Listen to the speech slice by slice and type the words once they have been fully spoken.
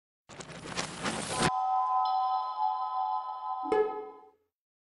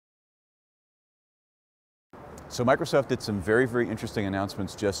So Microsoft did some very, very interesting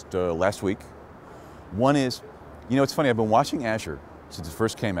announcements just last week. One is, it's funny, I've been watching Azure since it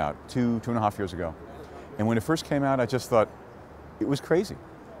first came out, two and a half years ago. And when it first came out, I just thought it was crazy.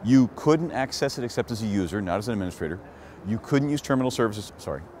 You couldn't access it except as a user, not as an administrator. You couldn't use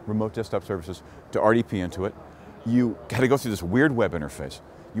remote desktop services to RDP into it. You had to go through this weird web interface.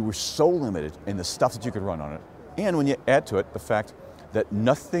 You were so limited in the stuff that you could run on it. And when you add to it the fact that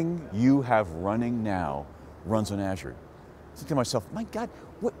nothing you have running now runs on Azure. I think to myself, my God,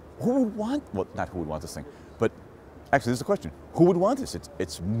 who would want, well, not who would want this thing, but actually this is the question, who would want this?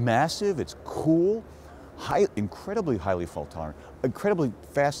 It's massive, it's cool, incredibly highly fault tolerant, incredibly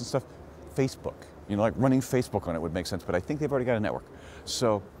fast and stuff. Facebook, like running Facebook on it would make sense, but I think they've already got a network.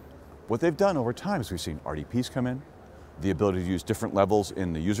 So what they've done over time is we've seen RDPs come in, the ability to use different levels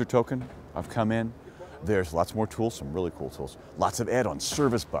in the user token have come in. There's lots more tools, some really cool tools. Lots of add-ons,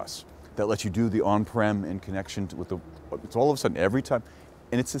 Service Bus, that lets you do the on-prem in connection with it's all of a sudden every time,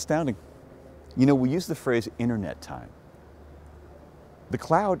 and it's astounding. We use the phrase internet time. The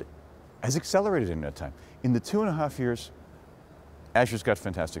cloud has accelerated internet time. In the 2.5 years, Azure's got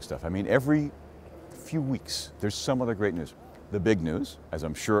fantastic stuff. I mean, every few weeks, there's some other great news. The big news, as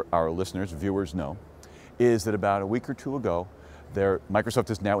I'm sure our listeners, viewers know, is that about a week or two ago, Microsoft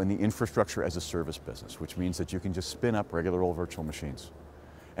is now in the infrastructure as a service business, which means that you can just spin up regular old virtual machines.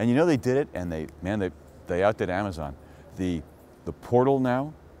 And they did it, and they outdid Amazon. The portal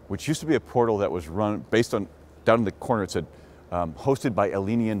now, which used to be a portal that was run based on, down in the corner it said, hosted by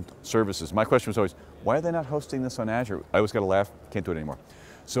Elenian services. My question was always, why are they not hosting this on Azure? I always got to laugh, can't do it anymore.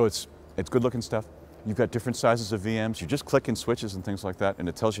 So it's good looking stuff. You've got different sizes of VMs. You just click in switches and things like that, and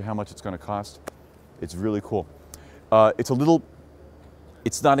it tells you how much it's going to cost. It's really cool.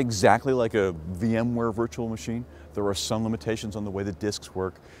 It's not exactly like a VMware virtual machine. There are some limitations on the way the disks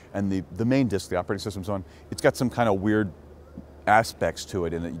work, and the main disk, the operating system's on, it's got some kind of weird aspects to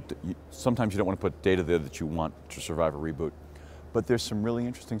it, and sometimes you don't want to put data there that you want to survive a reboot. But there's some really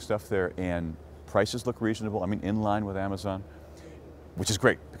interesting stuff there, and prices look reasonable. I mean, in line with Amazon, which is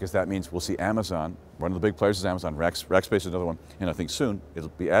great, because that means we'll see Amazon, one of the big players is Amazon, Rackspace is another one, and I think soon it'll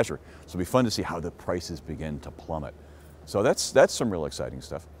be Azure. So it'll be fun to see how the prices begin to plummet. So that's some real exciting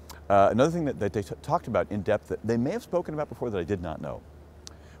stuff. Another thing that they talked about in depth that they may have spoken about before that I did not know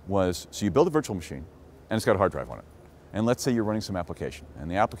was, so you build a virtual machine and it's got a hard drive on it. And let's say you're running some application and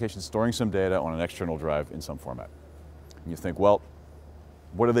the application is storing some data on an external drive in some format. And you think, well,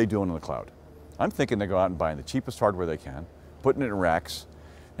 what are they doing in the cloud? I'm thinking they go out and buying the cheapest hardware they can, putting it in racks,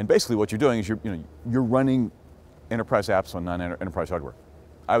 and basically what you're doing is you're running enterprise apps on non-enterprise hardware.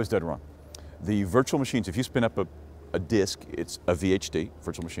 I was dead wrong. The virtual machines, if you spin up a disk, it's a VHD,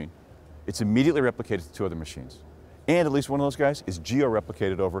 virtual machine. It's immediately replicated to two other machines. And at least one of those guys is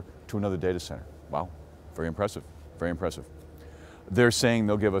geo-replicated over to another data center. Wow, very impressive, very impressive. They're saying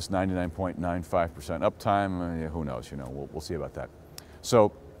they'll give us 99.95% uptime. Who knows, we'll see about that.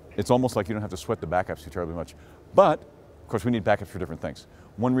 So it's almost like you don't have to sweat the backups too terribly much. But, of course, we need backups for different things.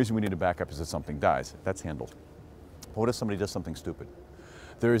 One reason we need a backup is that something dies. That's handled. But what if somebody does something stupid?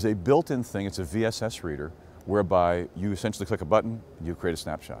 There is a built-in thing, it's a VSS reader, whereby you essentially click a button, you create a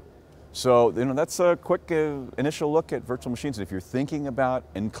snapshot. So that's a quick initial look at virtual machines. And if you're thinking about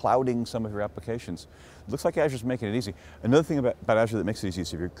enclouding some of your applications, it looks like Azure's making it easy. Another thing about Azure that makes it easy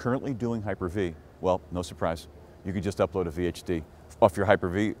is if you're currently doing Hyper-V, well, no surprise, you could just upload a VHD off your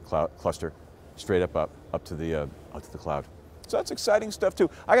Hyper-V cluster straight up to the cloud. So that's exciting stuff too.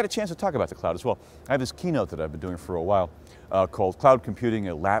 I got a chance to talk about the cloud as well. I have this keynote that I've been doing for a while called Cloud Computing,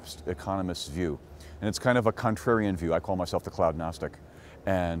 a Lapsed Economist's View. And it's kind of a contrarian view. I call myself the cloud Gnostic.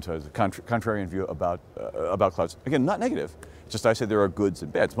 And the contrarian view about clouds. Again, not negative. It's just I say there are goods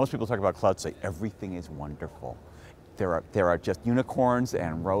and bads. Most people talk about clouds say everything is wonderful. There are just unicorns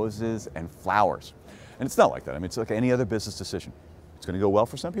and roses and flowers. And it's not like that. I mean, it's like any other business decision. It's going to go well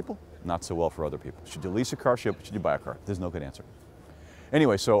for some people, not so well for other people. Should you lease a car? Should you buy a car? There's no good answer.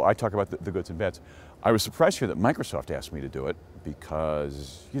 Anyway, so I talk about the goods and bads. I was surprised to hear that Microsoft asked me to do it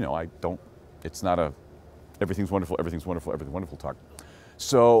because, it's not a everything's wonderful talk.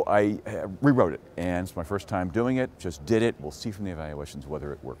 So I rewrote it, and it's my first time doing it, just did it. We'll see from the evaluations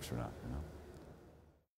whether it works or not.